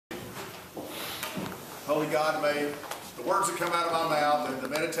Holy God, may the words that come out of my mouth and the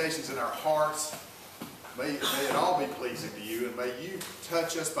meditations in our hearts, may it all be pleasing to you, and may you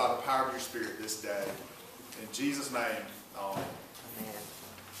touch us by the power of your Spirit this day. In Jesus' name, amen.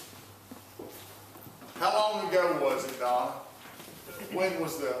 How long ago was it, Donna? When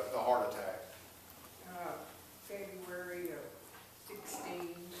was the heart attack? February of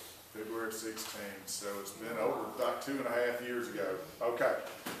 16. February of 16. So it's been over like 2.5 years ago. Okay.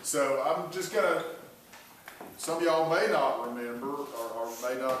 So I'm just going to, some of y'all may not remember or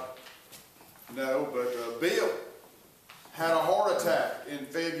may not know, but Bill had a heart attack in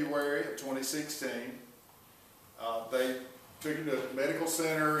February of 2016. They took him to the medical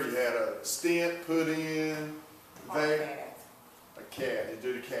center. He had a stent put in. A cath. They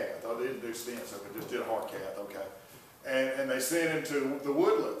did a cath. Oh, they didn't do stents, so they just did a heart cath. Okay. And they sent him to the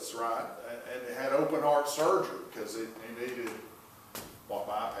Woodlands, right? And they had open heart surgery because he needed, well,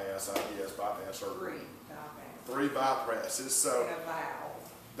 bypass, I guess, bypass surgery. 3 bypasses. So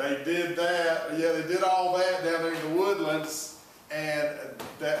they did that. Yeah, they did all that down there in the Woodlands. And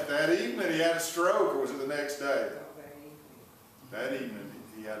that evening he had a stroke, or was it the next day? That evening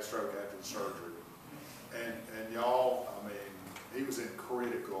he had a stroke after the surgery. And y'all, I mean, he was in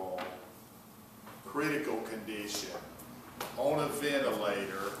critical condition on a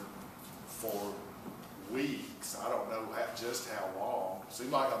ventilator for weeks. I don't know just how long. It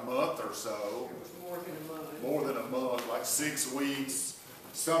seemed like a month or so. It was more than a month. More than a month, like 6 weeks,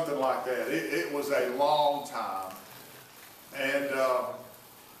 something like that. It was a long time. And,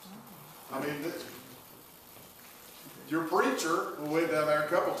 I mean, your preacher, we went down there a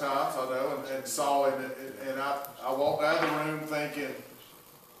couple times, I know, and saw him, and I walked out of the room thinking,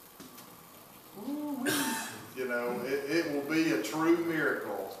 you know, it will be a true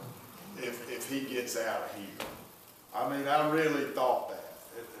miracle if he gets out of here. I mean, I really thought that.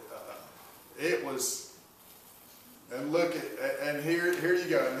 It was, and look at, and here you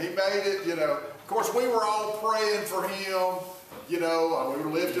go. And he made it, you know. Of course, we were all praying for him. You know, we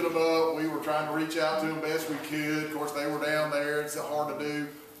were lifting them up. We were trying to reach out to them best we could. Of course, they were down there. It's hard to do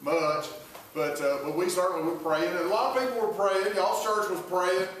much. But we certainly were praying. And a lot of people were praying. Y'all's church was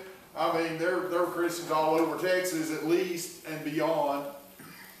praying. I mean, there were Christians all over Texas, at least, and beyond,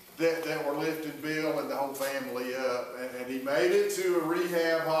 that were lifting Bill and the whole family up. And he made it to a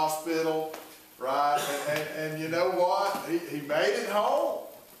rehab hospital, right? And you know what? He made it home.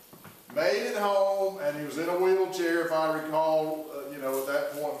 Made it home, and he was in a wheelchair, if I recall, you know, at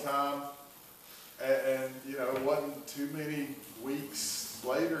that point in time. And you know, it wasn't too many weeks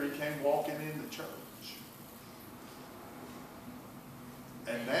later, he came walking into church.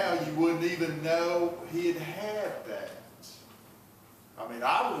 And now you wouldn't even know he had that. I mean,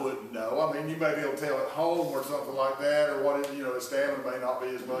 I wouldn't know. I mean, you may be able to tell at home or something like that, or what, you know, his stamina may not be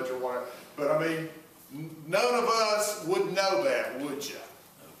as much or whatever. But I mean, none of us would know that, would you?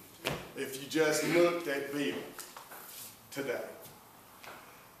 If you just looked at Bill today.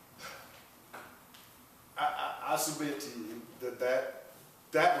 I submit to you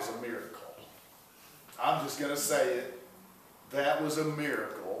that was a miracle. I'm just going to say it. That was a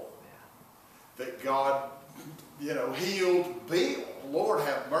miracle that God, you know, healed Bill. Lord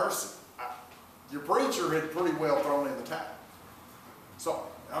have mercy. Your preacher had pretty well thrown in the towel. So,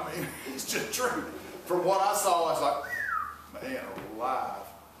 I mean, it's just true. From what I saw, I was like, man, alive.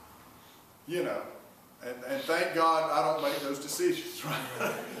 You know, and thank God I don't make those decisions,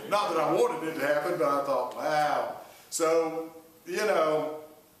 right? Not that I wanted it to happen, but I thought, wow. So, you know,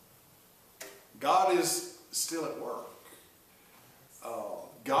 God is still at work.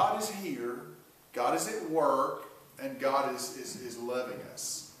 God is here, God is at work, and God is loving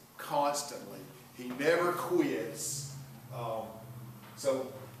us constantly. He never quits. So,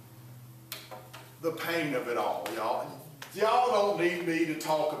 the pain of it all, y'all don't need me to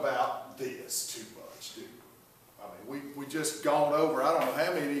talk about this too much, do you? I mean, we just gone over, I don't know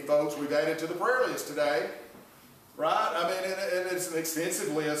how many folks we've added to the prayer list today, right? I mean, and it's an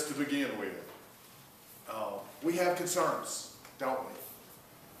extensive list to begin with. We have concerns, don't we?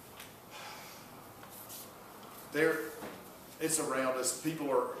 It's around us.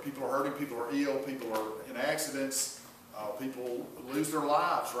 People are hurting, people are ill, people are in accidents, people lose their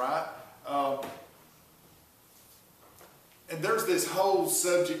lives, right? And there's this whole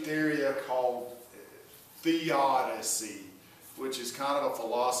subject area called theodicy, which is kind of a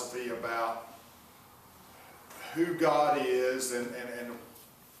philosophy about who God is and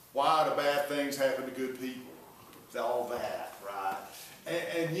why do bad things happen to good people. All that, right?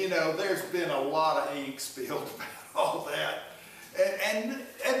 And you know, there's been a lot of ink spilled about all that. And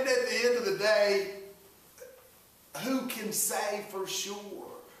at the end of the day, who can say for sure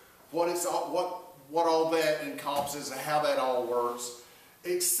what what all that encompasses and how that all works,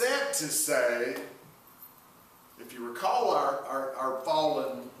 except to say, if you recall our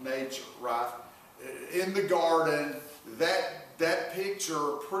fallen nature, right? In the garden, that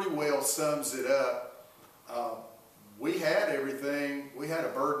picture pretty well sums it up. We had everything. We had a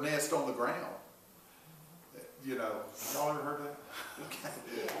bird nest on the ground. You know, y'all ever heard that? Okay.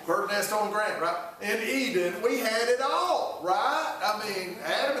 Bird nest on the ground, right? In Eden, we had it all, right? I mean,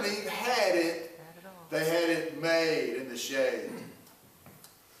 Adam and Eve had it. They had it made in the shade.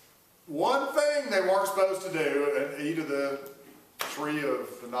 One thing they weren't supposed to do, and eat of the tree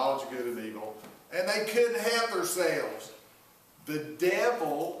of the knowledge of good and evil, and they couldn't help themselves. The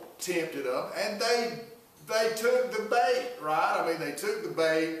devil tempted them, and they took the bait, right? I mean, they took the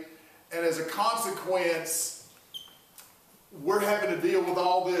bait, and as a consequence, we're having to deal with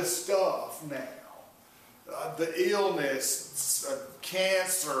all this stuff now. The illness,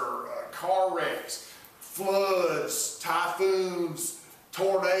 cancer, car wrecks, floods, typhoons,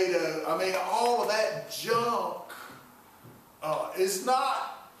 tornado. I mean, all of that junk is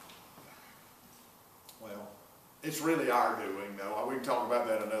not, well, it's really our doing, though. We can talk about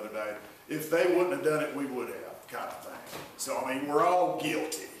that another day. If they wouldn't have done it, we would have, kind of thing. So, I mean, we're all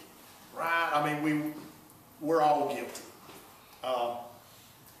guilty, right? I mean, we're all guilty.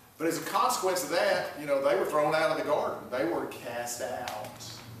 But as a consequence of that, you know, they were thrown out of the garden. They were cast out.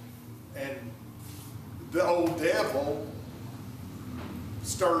 And the old devil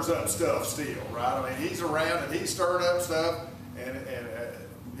stirs up stuff still, right? I mean, he's around and he's stirring up stuff. And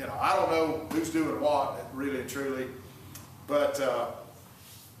you know, I don't know who's doing what, really and truly. But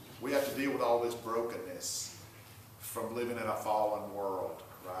we have to deal with all this brokenness from living in a fallen world,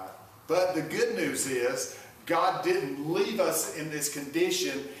 right? But the good news is, God didn't leave us in this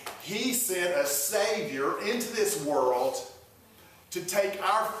condition. He sent a Savior into this world to take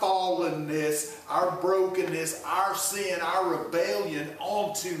our fallenness, our brokenness, our sin, our rebellion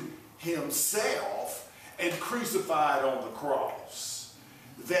onto Himself and crucify it on the cross.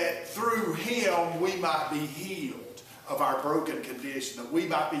 That through Him we might be healed of our broken condition, that we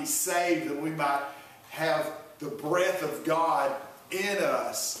might be saved, that we might have the breath of God in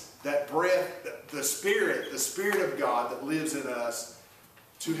us. That breath, the Spirit of God that lives in us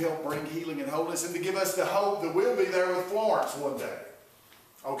to help bring healing and wholeness and to give us the hope that we'll be there with Florence one day.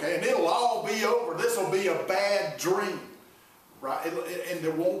 Okay, and it'll all be over. This will be a bad dream, right? And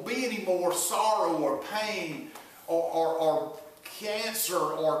there won't be any more sorrow or pain or cancer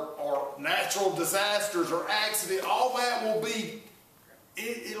or natural disasters or accidents. All that will be,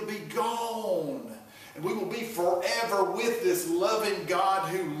 it'll be gone. And we will be forever with this loving God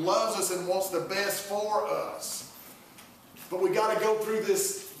who loves us and wants the best for us. But we got to go through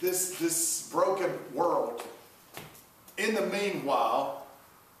this broken world. In the meanwhile,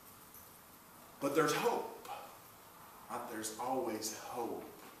 but there's hope. Right? There's always hope.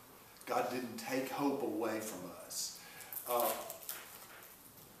 God didn't take hope away from us.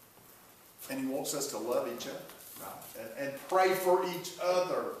 And He wants us to love each other, right? And pray for each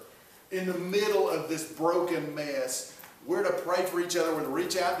other. In the middle of this broken mess, we're to pray for each other, we're to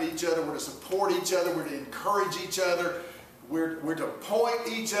reach out to each other, we're to support each other, we're to encourage each other, we're to point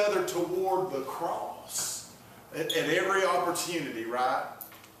each other toward the cross at every opportunity, right?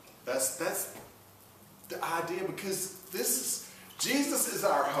 That's the idea, because Jesus is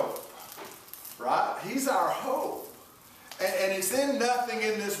our hope, right? He's our hope. And it's in nothing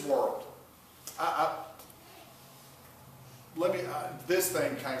in this world. This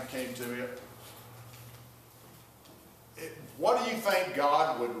thing kind of came to me. What do you think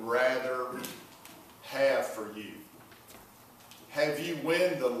God would rather have for you? Have you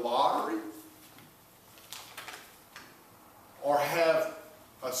win the lottery? Or have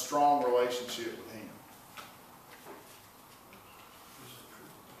a strong relationship with Him?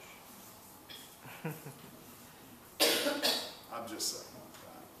 I'm just saying.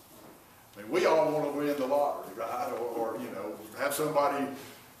 I mean, we all want to win the lottery, right? Or you know, have somebody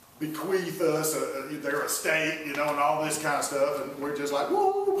bequeath us their estate, you know, and all this kind of stuff, and we're just like,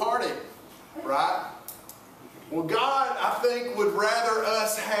 woo, party, right? Well, God, I think, would rather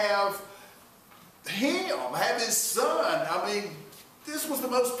us have Him, have His Son. I mean, this was the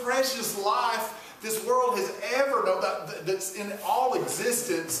most precious life this world has ever known, that's in all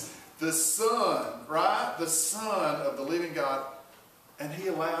existence, the Son, right? The Son of the living God. And He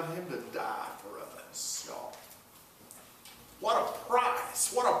allowed Him to die for us, y'all. What a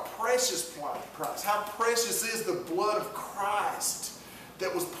price. What a precious price. How precious is the blood of Christ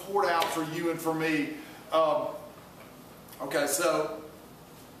that was poured out for you and for me. Okay, so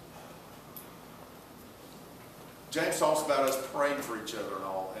James talks about us praying for each other and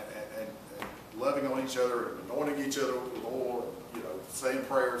all, and loving each other and anointing each other with oil, and, saying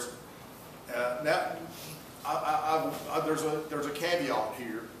prayers. Now, there's a caveat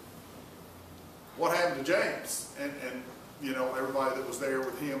here. What happened to James and everybody that was there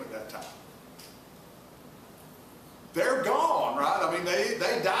with him at that time? They're gone, right? I mean,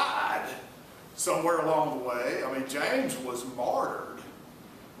 they died somewhere along the way. I mean, James was martyred.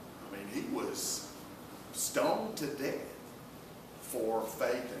 I mean, he was stoned to death for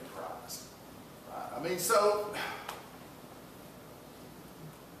faith in Christ. Right? I mean, so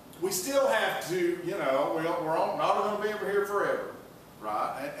we still have to, we're not going to be over here forever,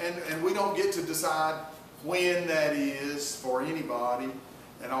 right? And we don't get to decide when that is for anybody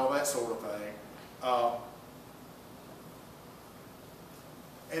and all that sort of thing.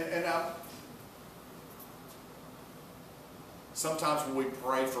 Sometimes when we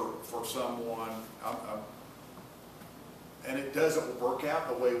pray for someone, and it doesn't work out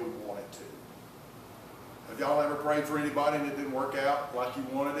the way we want it to. Have y'all ever prayed for anybody and it didn't work out like you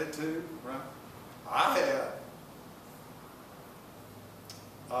wanted it to? Right? I have.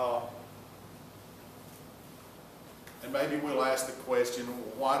 And maybe we'll ask the question,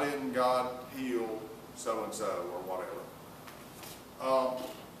 why didn't God heal so-and-so or whatever?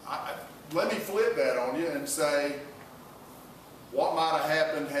 Let me flip that on you and say, what might have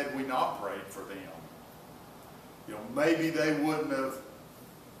happened had we not prayed for them? Maybe they wouldn't have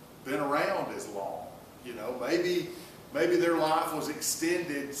been around as long. Maybe their life was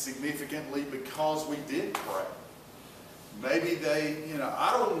extended significantly because we did pray. Maybe they,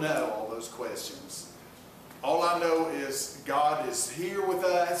 I don't know all those questions. All I know is God is here with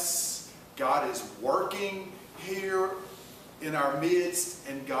us. God is working here in our midst,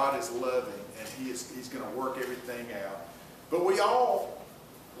 and God is loving, and He's going to work everything out. But we all,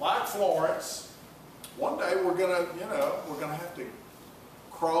 like Florence, one day we're going to have to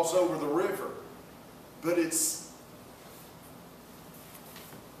cross over the river. But Jesus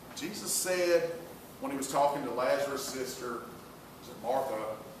said when He was talking to Lazarus' sister, was it Martha,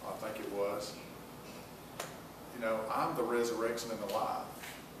 I think it was, I'm the resurrection and the life.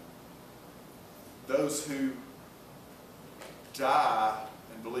 Those who die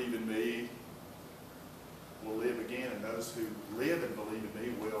and believe in me will live again, and those who live and believe in me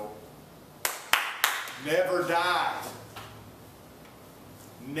will never die.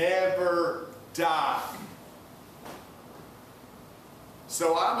 Never die.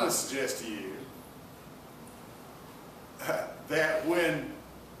 So I'm going to suggest to you that when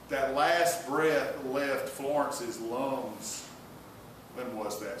that last breath left Florence's lungs, when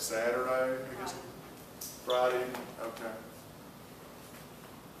was that? Saturday? I guess? Friday? Okay.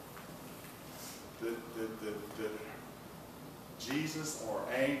 That Jesus or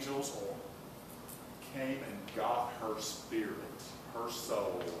angels came and got her spirit. Her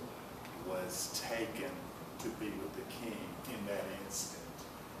soul was taken to be with the King in that instant.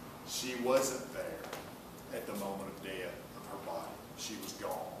 She wasn't there at the moment of death of her body. She was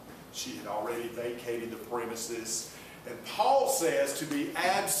gone. She had already vacated the premises. And Paul says to be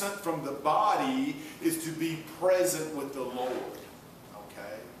absent from the body is to be present with the Lord.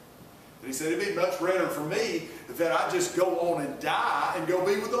 Okay? And he said, it'd be much better for me that I just go on and die and go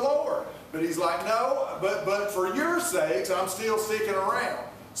be with the Lord. But he's like, no, but for your sakes, I'm still sticking around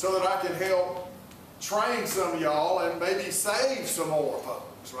so that I can help train some of y'all and maybe save some more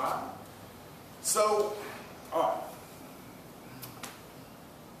folks, right? So, all right.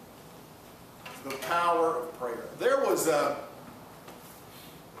 The power of prayer. There was a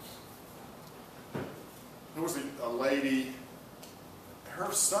lady, her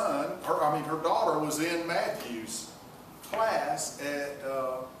daughter was in Matthew's class at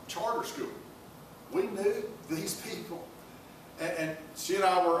charter school. We knew these people. And she and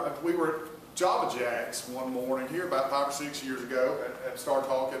I we were at Java Jacks one morning here about 5 or 6 years ago and started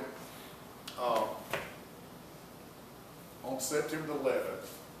talking on September the 11th.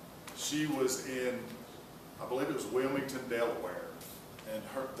 She was in, I believe it was Wilmington, Delaware. And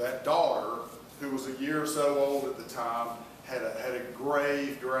that daughter, who was a year or so old at the time, had a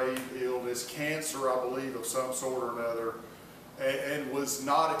grave illness, cancer, I believe, of some sort or another, and was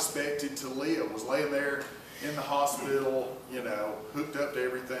not expected to live, was laying there in the hospital, hooked up to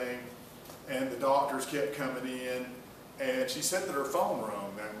everything, and the doctors kept coming in, and she said that her phone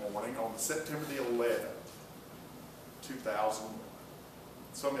rang that morning on September the 11th, 2001.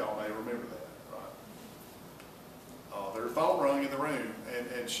 Some of y'all may remember that, right? Their phone rang in the room,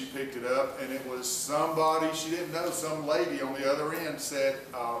 and she picked it up, and it was somebody she didn't know, some lady on the other end said,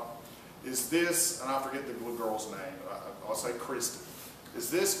 is this, and I forget the little girl's name, I'll say Kristen, is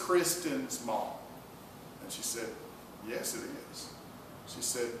this Kristen's mom? And she said, yes, it is. She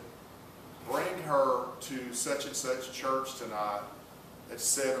said, bring her to such and such church tonight at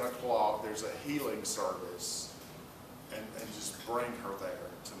 7 o'clock. There's a healing service, and just bring her there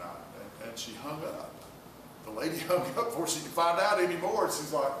tonight. And she hung up. The lady hung up before she could find out anymore.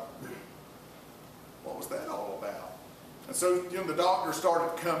 She's like, what was that all about? And so, the doctors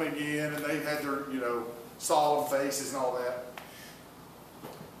started coming in, and they had their, solemn faces and all that.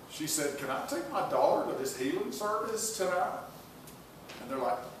 She said, can I take my daughter to this healing service tonight? And they're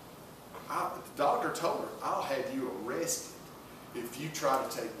like, the doctor told her, I'll have you arrested if you try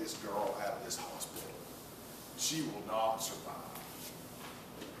to take this girl out of this hospital. She will not survive.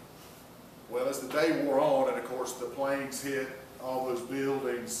 Well, as the day wore on, and of course the planes hit all those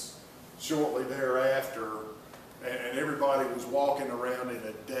buildings shortly thereafter, and everybody was walking around in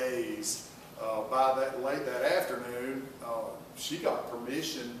a daze, by that late that afternoon, she got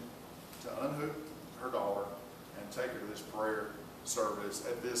permission to unhook her daughter and take her to this prayer service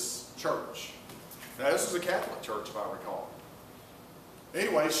at this church. Now, this is a Catholic church, if I recall.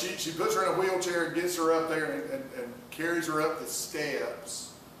 Anyway, she puts her in a wheelchair and gets her up there and carries her up the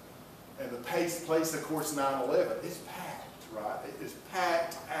steps. And the place, of course, 9/11, is packed, right? It is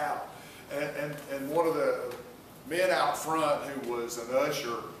packed out. And one of the men out front, who was an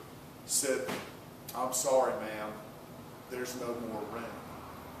usher, said, I'm sorry, ma'am, there's no more room.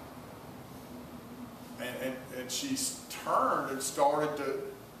 And she turned and started to,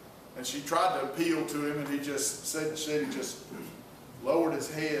 and she tried to appeal to him, and he just said he just lowered his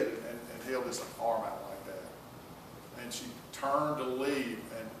head and held his arm out like that. And she turned to leave,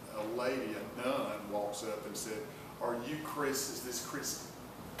 and a lady, a nun, walks up and said, are you Chris? Is this Christy?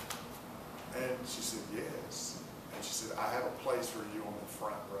 And she said, yes. And she said, I have a place for you on the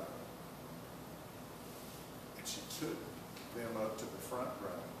front row. And she took them up to the front row.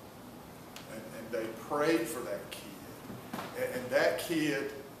 And they prayed for that kid. And that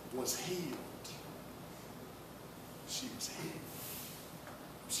kid was healed. She was healed.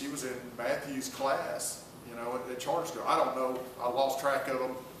 She was in Matthew's class, at charter school. I don't know. I lost track of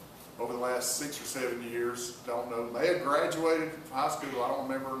them over the last 6 or 7 years. Don't know. They had graduated from high school. I don't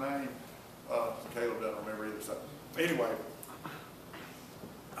remember her name. Caleb doesn't remember either. So anyway,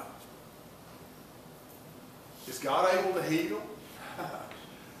 is God able to heal?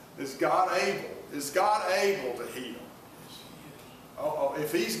 Is God able? Is God able to heal? Oh,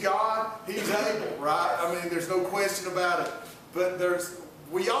 if He's God, He's able, right? I mean, there's no question about it. But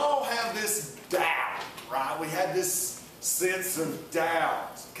we all have this doubt, right? We have this sense of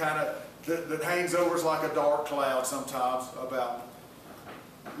doubt, kind of that hangs over us like a dark cloud sometimes about.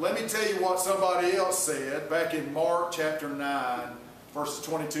 Let me tell you what somebody else said back in Mark chapter 9, verses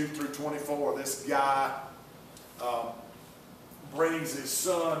 22 through 24. This guy brings his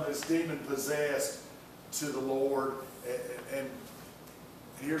son, this demon-possessed, to the Lord. And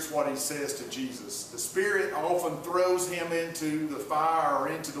here's what he says to Jesus. The Spirit often throws him into the fire or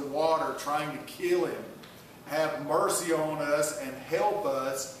into the water trying to kill him. Have mercy on us and help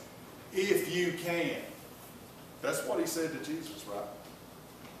us if you can. That's what he said to Jesus, right?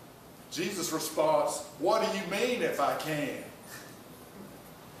 Jesus responds, what do you mean if I can?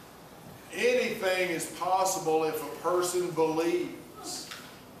 Anything is possible if a person believes.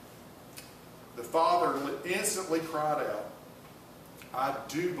 The father instantly cried out, I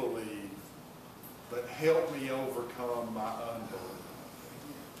do believe, but help me overcome my unbelief.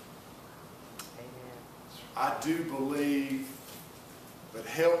 Amen. I do believe, but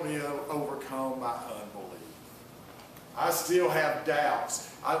help me overcome my unbelief. I still have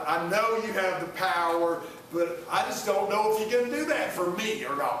doubts. I know you have the power, but I just don't know if you're going to do that for me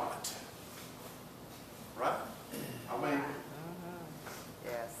or not. Right? I mean,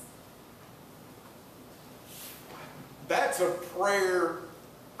 yes. That's a prayer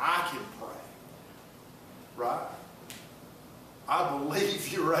I can pray. Right? I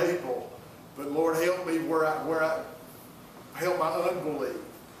believe you're able, but Lord, help me where I help my unbelief.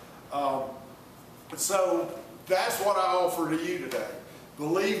 So that's what I offer to you today.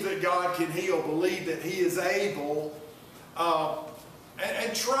 Believe that God can heal. Believe that He is able,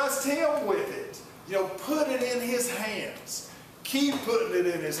 and trust Him with it. Put it in His hands. Keep putting it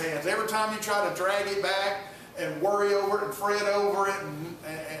in His hands. Every time you try to drag it back and worry over it and fret over it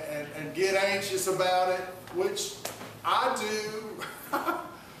and get anxious about it, which I do,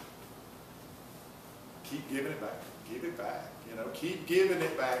 keep giving it back. Give it back. Keep giving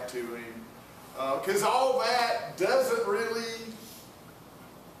it back to Him. Because all that doesn't really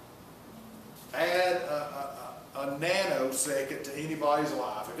add a nanosecond to anybody's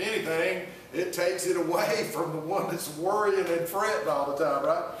life. If anything, it takes it away from the one that's worrying and fretting all the time,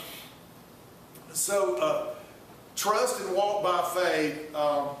 right? So, trust and walk by faith.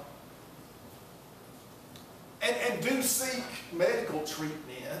 do seek medical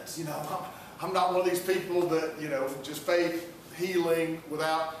treatment. You know, I'm not one of these people that, you know, just faith healing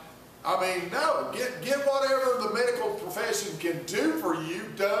without, I mean, no, get whatever the medical profession can do for you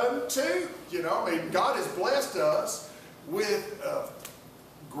done too. You know, I mean, God has blessed us with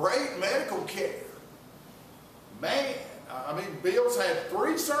great medical care. Man, I mean, Bill's had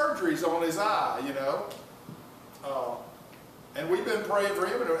 3 surgeries on his eye, you know. And we've been praying for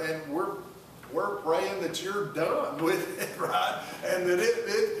him, and we're praying that you're done with it, right? And that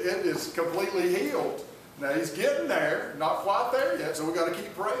it is completely healed. Now, he's getting there, not quite there yet, so we've got to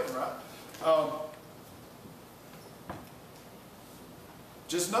keep praying, right?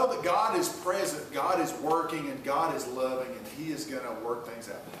 Just know that God is present, God is working, and God is loving, and He is going to work things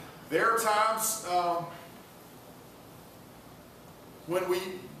out. There are times when we,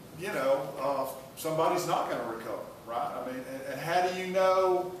 you know, somebody's not going to recover, right? I mean, and how do you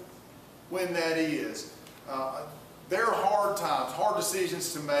know when that is? There are hard times, hard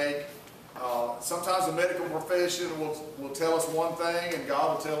decisions to make. Sometimes the medical profession will tell us one thing and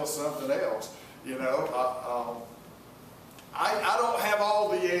God will tell us something else. You know, I don't have all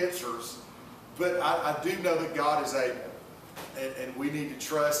the answers, but I do know that God is able, and we need to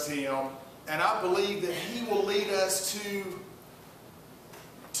trust Him. And I believe that He will lead us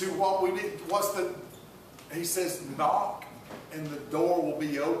to what we need. He says, knock and the door will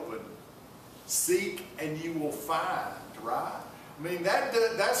be open. Seek and you will find, right? I mean,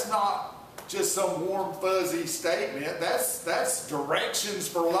 that's not just some warm, fuzzy statement. That's directions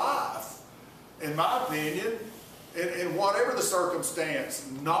for life, in my opinion. In whatever the circumstance,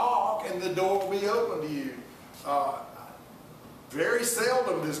 knock and the door will be open to you. Very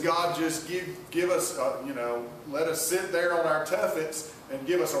seldom does God just give us, you know, let us sit there on our tuffets and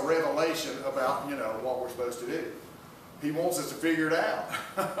give us a revelation about, you know, what we're supposed to do. He wants us to figure it out,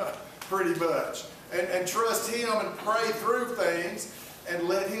 pretty much. And trust Him and pray through things and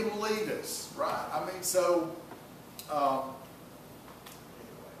let Him lead us, right? I mean, so,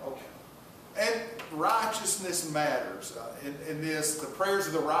 okay. And righteousness matters. In this, the prayers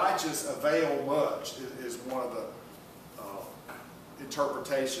of the righteous avail much, is one of the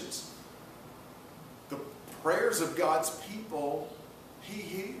interpretations. The prayers of God's people, He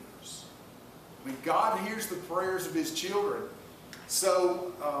hears. I mean, God hears the prayers of His children.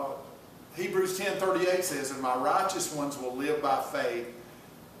 So, Hebrews 10:38 says, and my righteous ones will live by faith,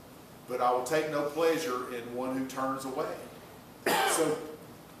 but I will take no pleasure in one who turns away. So,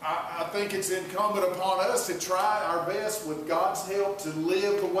 I think it's incumbent upon us to try our best with God's help to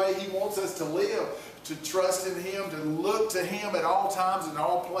live the way He wants us to live, to trust in Him, to look to Him at all times and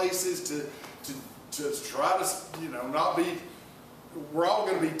all places, to try to, you know, not be, we're all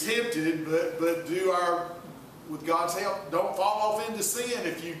going to be tempted, but do our, with God's help, don't fall off into sin.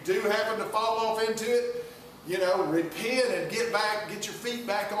 If you do happen to fall off into it, you know, repent and get your feet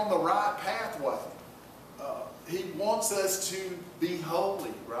back on the right pathway. He wants us to be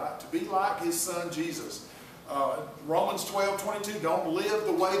holy, right? To be like His Son Jesus. Romans 12:22, don't live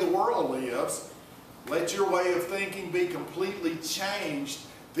the way the world lives. Let your way of thinking be completely changed.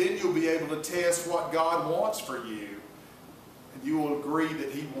 Then you'll be able to test what God wants for you. And you will agree that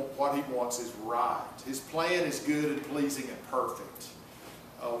what He wants is right. His plan is good and pleasing and perfect.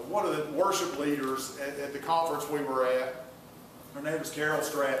 One of the worship leaders at the conference we were at, her name was Carol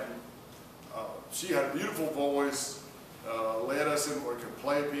Stratton. She had a beautiful voice, led us in, could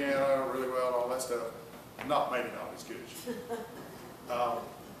play piano really well and all that stuff. Maybe not as good as she.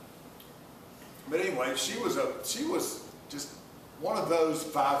 But anyway, she was just one of those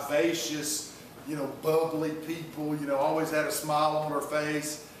vivacious, you know, bubbly people, you know, always had a smile on her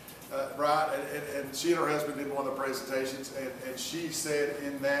face, right? And she and her husband did one of the presentations, and she said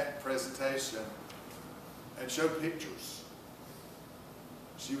in that presentation, and showed pictures,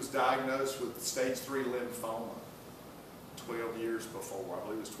 she was diagnosed with stage 3 lymphoma 12 years before. I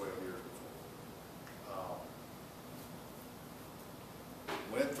believe it was 12 years before.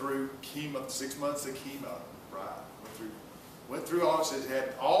 Went through chemo, 6 months of chemo, right? Went through all, she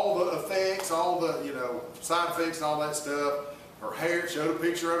had all the effects, all the, you know, side effects and all that stuff. Her hair, showed a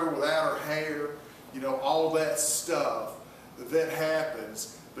picture of her without her hair, you know, all that stuff that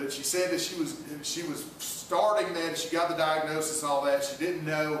happens. But she said that she was starting that, she got the diagnosis and all that. She didn't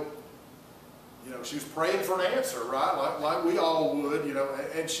know, you know, she was praying for an answer, right? Like we all would, you know.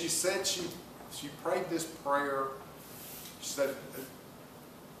 And she said she prayed this prayer. She said,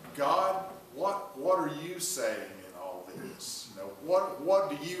 God, what are you saying in all this? You know, what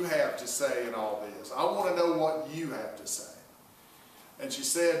do you have to say in all this? I want to know what you have to say. And she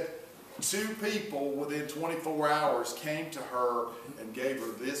said, 2 people within 24 hours came to her and gave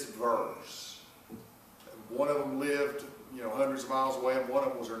her this verse. One of them lived, hundreds of miles away, and one of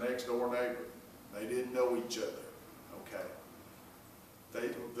them was her next door neighbor. They didn't know each other, okay? The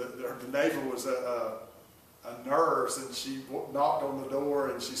neighbor was a nurse, and she knocked on the door,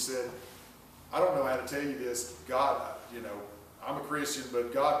 and she said, I don't know how to tell you this, God, I'm a Christian,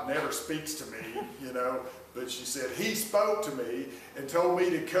 but God never speaks to me, but she said, He spoke to me and told me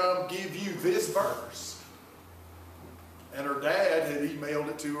to come give you this verse. And her dad had emailed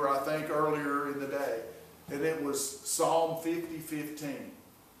it to her, I think, earlier in the day. And it was Psalm 50:15.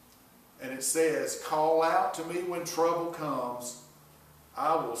 And it says, call out to me when trouble comes.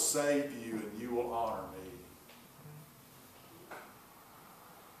 I will save you and you will honor me.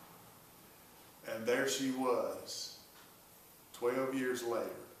 And there she was, 12 years later,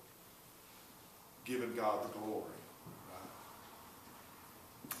 giving God the glory.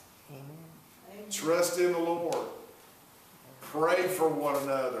 Right? Amen. Trust in the Lord. Pray for one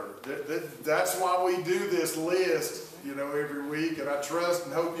another. That's why we do this list, every week. And I trust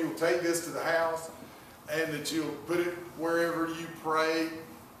and hope you'll take this to the house and that you'll put it wherever you pray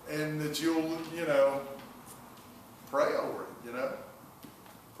and that you'll, pray over it,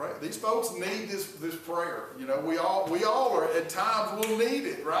 Pray. These folks need this prayer. We all are, at times we'll need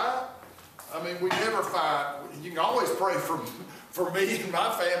it, right? I mean, we never find, you can always pray for me and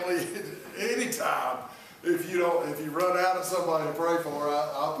my family anytime. If you run out of somebody to pray for,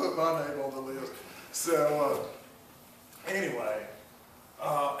 I'll put my name on the list. So, anyway,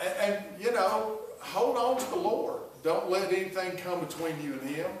 hold on to the Lord. Don't let anything come between you and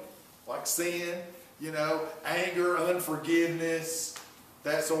Him, like sin, anger, unforgiveness,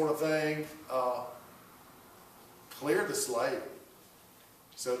 that sort of thing. Clear the slate,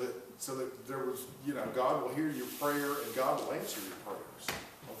 so that there was, God will hear your prayer and God will answer your prayers.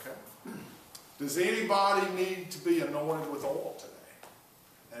 Okay. Does anybody need to be anointed with oil today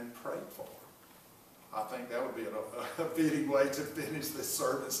and prayed for? I think that would be a fitting way to finish this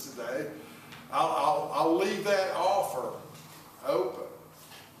service today. I'll leave that offer open.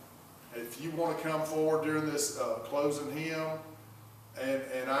 If you want to come forward during this closing hymn,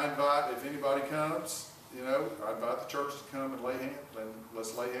 and I invite, if anybody comes, I invite the church to come and lay hands, and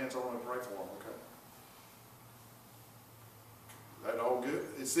let's lay hands on them and pray for them, okay? That all good?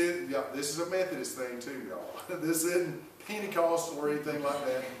 This is a Methodist thing too, y'all. This isn't Pentecostal or anything like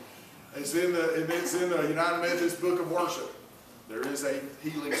that. It's in the United Methodist Book of Worship. There is a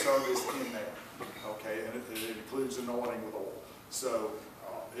healing service in there, okay, and it includes anointing with oil. So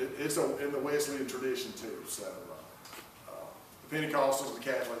it's in the Wesleyan tradition too. So the Pentecostals, the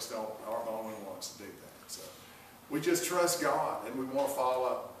Catholics aren't the only ones to do that. So we just trust God, and we want to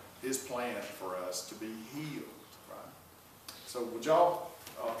follow His plan for us to be healed. So would y'all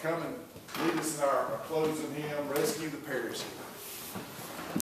come and lead us in our closing hymn, Rescue the Perishing.